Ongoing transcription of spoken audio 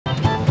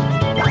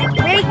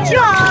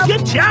job!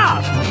 Good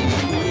job!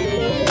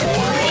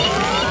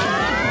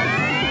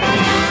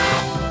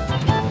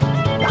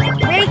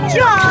 Great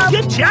job!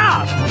 Good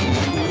job!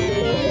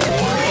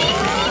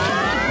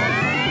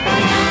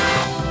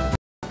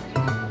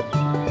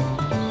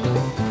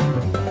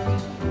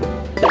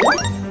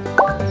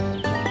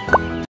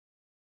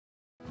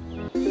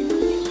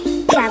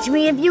 Catch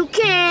me if you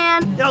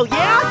can! Oh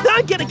yeah?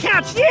 I'm gonna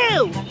catch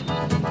you!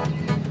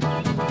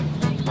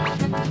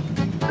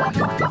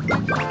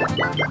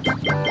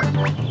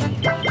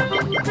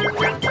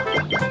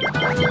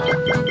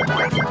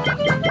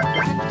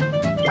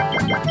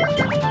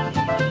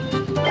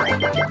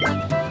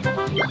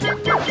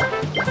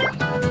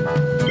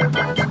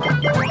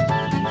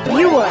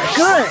 You are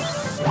good!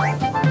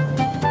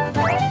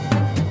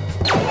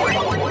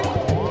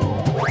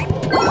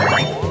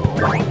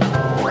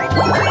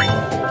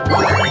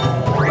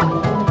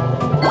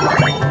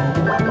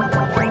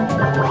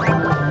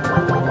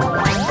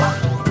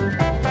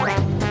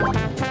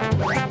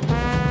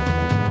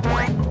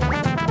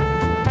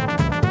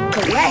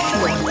 Collect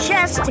your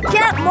chest to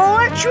get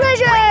more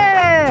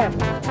treasure!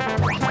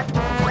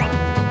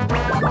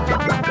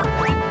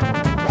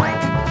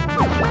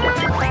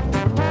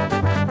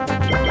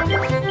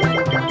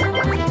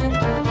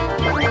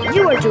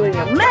 You are doing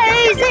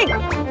amazing!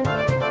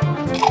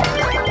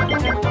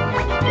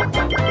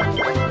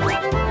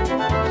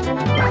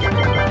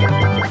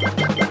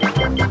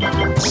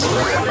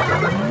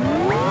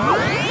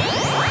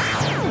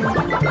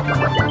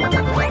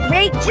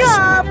 Great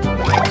job!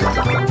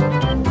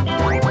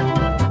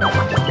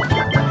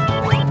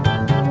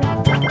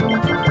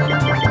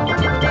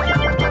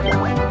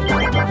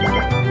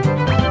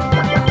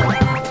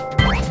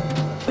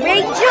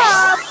 Great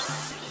job!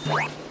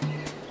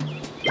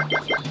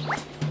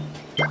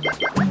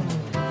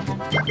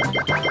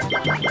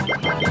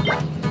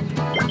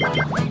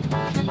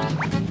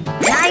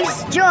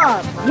 Nice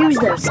job! Use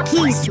those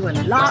keys to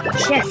unlock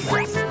chests.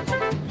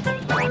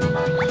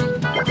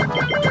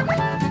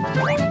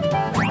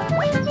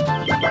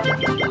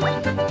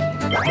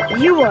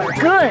 You are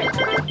good!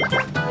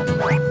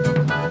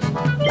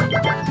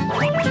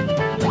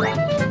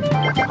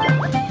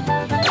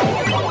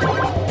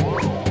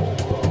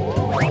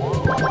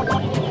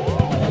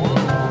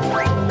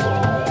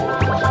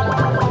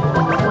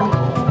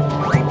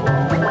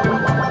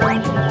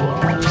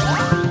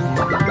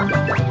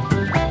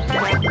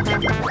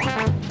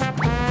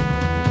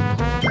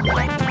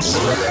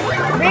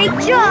 Great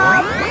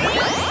job!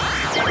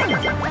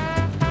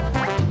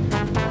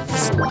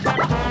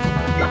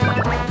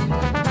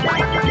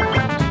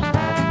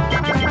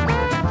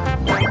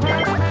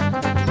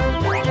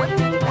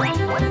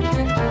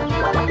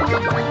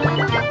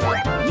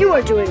 You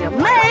are doing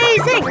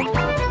amazing!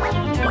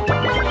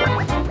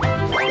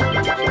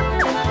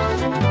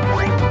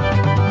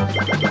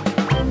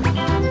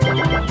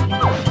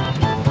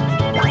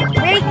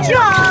 Great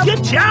job!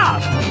 Good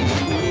job!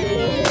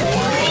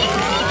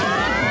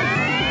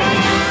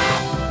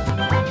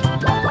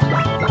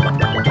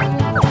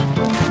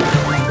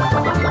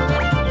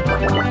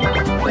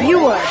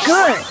 You are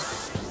good!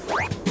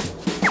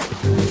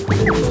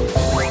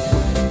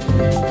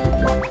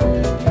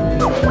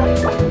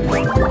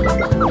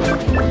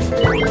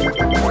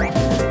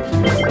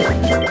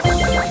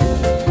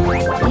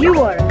 You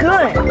are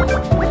good!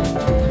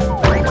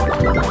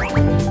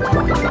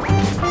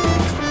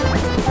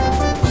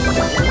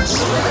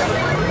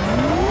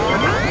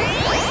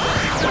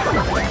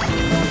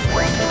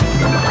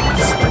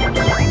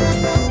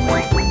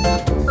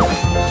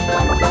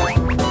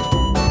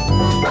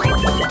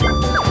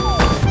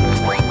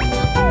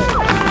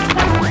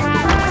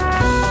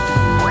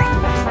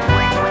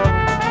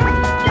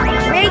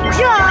 Great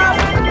job!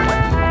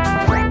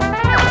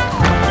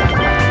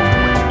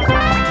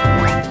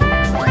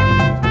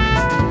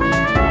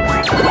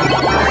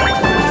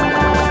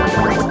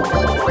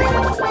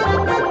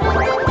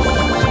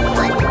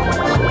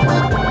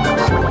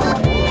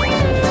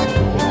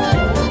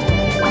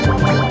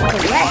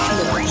 Collect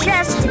more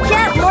chests to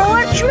get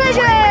more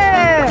treasure!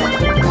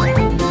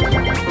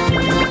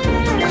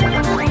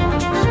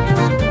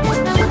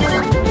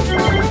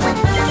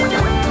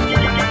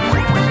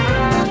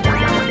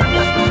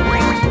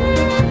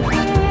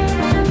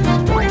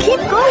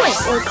 Keep going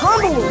or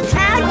Combo will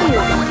tag you.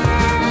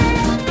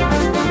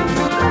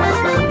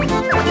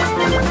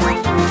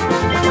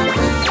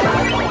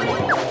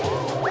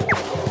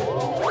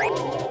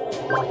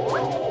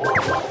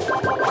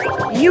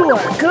 You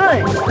are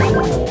good.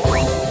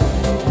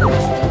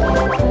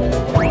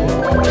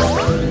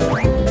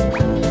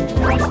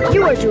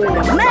 You are doing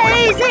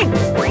amazing.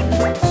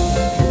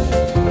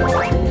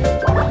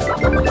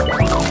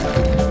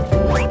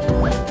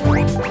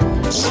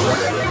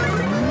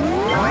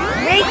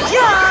 Great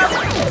job.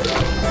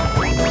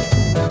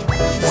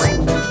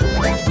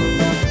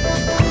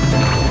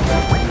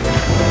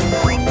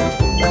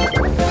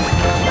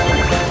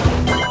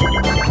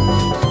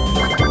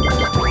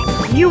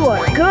 You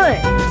are good.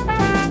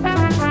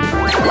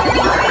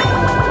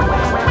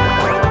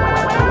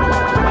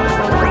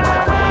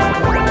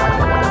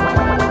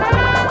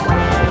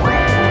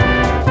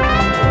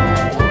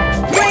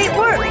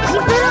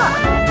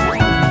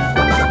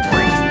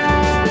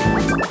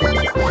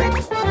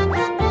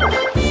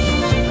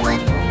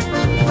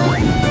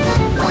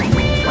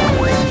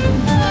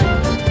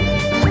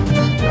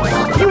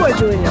 are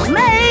doing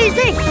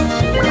amazing!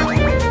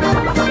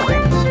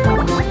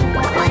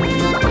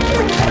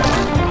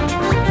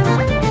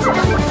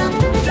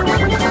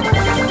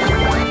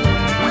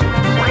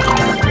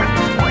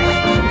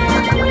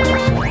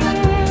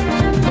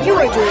 You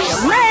are doing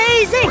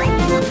amazing!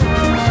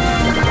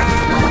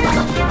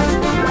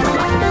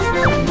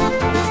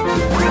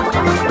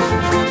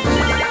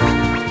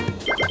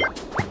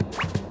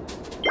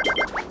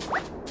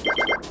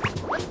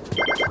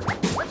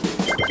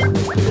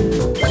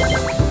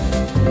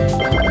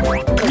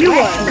 You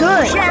are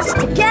good! Just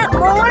to get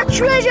more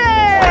treasure!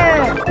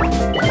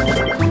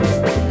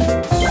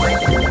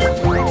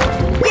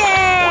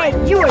 Yay!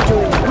 You are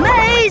doing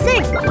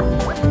amazing!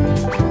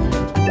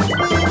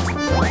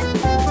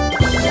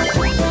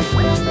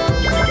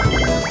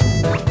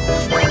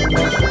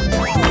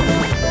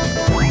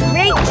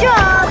 Great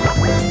job!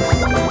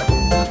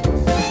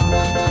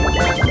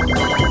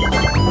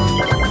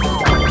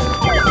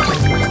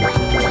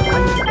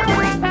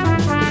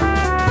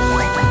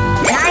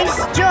 Nice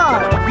job!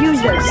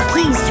 Use those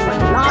keys to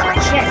unlock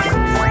chests.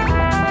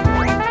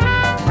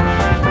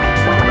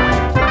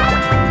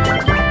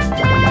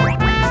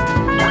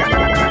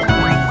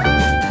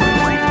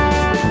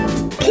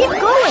 Keep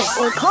going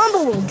or Combo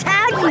will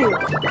tag you.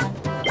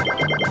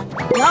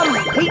 Yum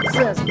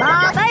pizza's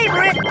my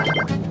favorite.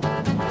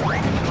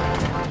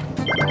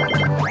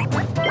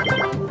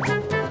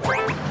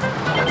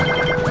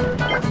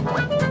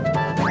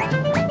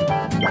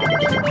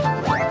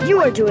 You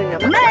are doing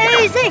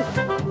amazing!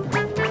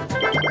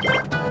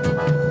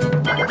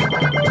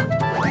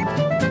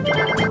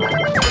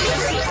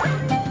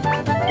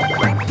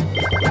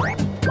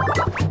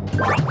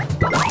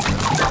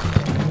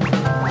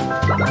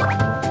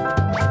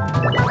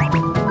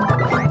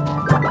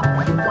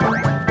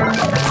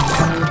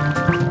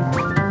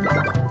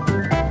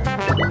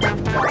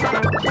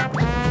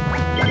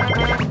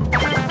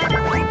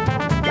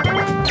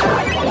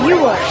 You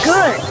are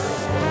good!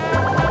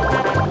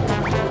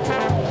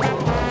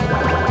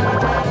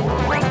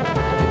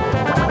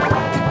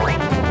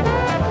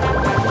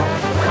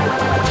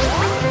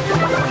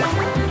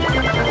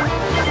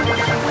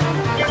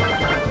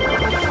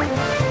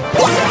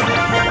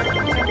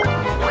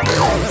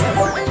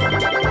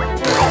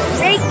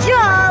 Great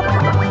job!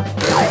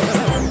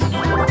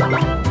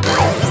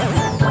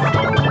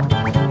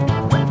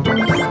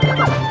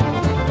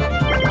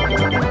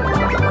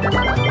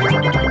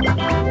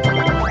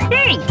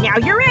 Hey, now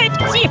you're it.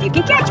 See if you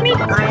can catch me.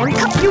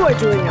 You are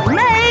doing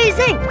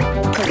amazing!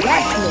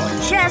 Collect more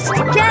chests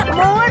to get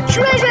more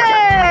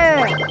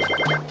treasure!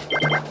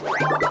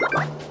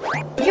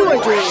 You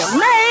are doing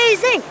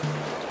amazing!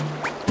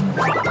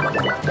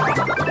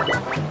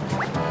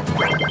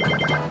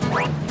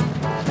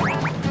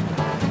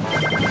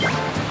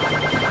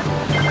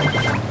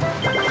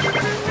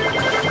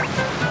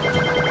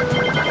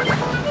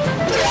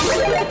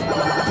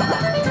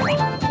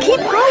 Keep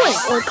going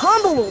or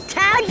Combo will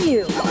tag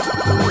you!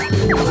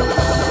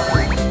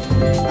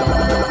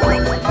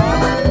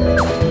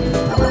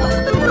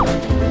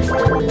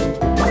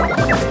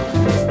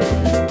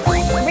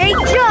 Great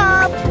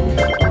job!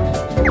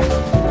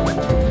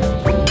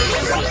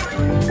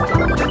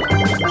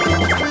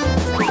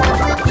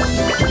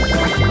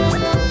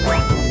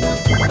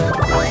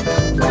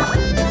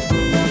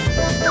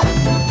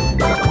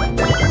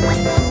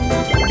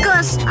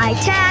 Gus, I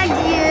tagged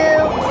you!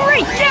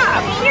 Great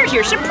job. Here's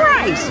your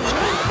surprise.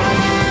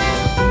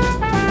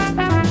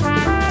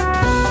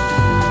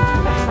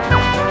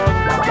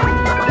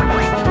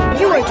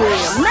 You are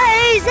doing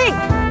amazing!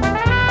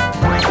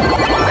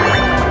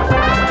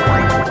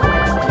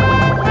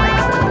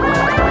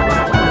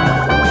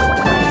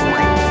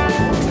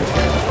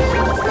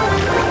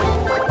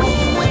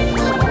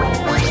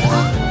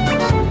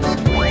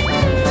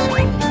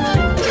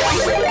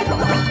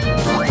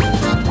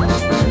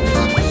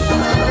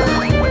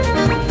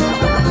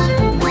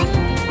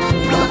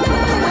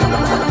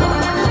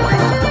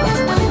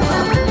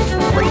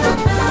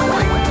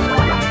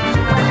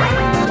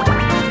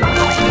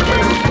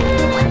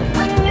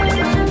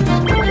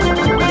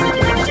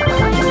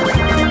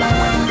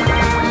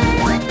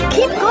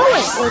 Keep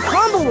going or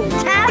Combo will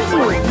tag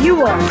you! You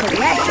are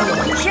collecting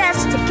more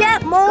chests to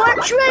get more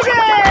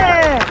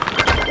treasure!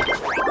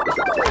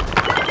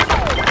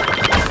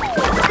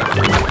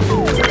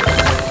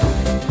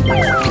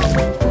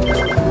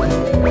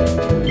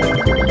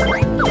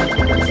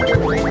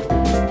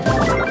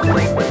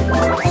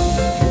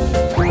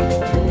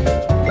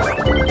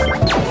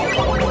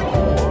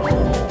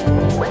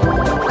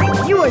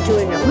 You are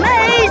doing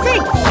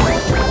amazing!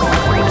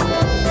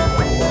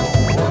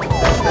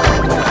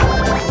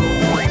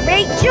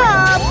 Great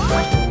job!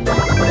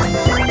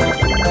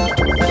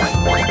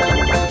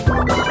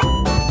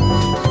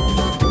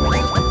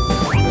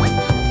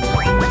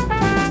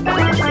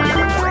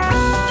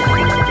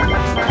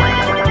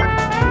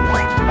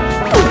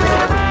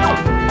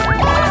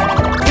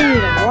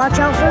 Watch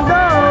out for those!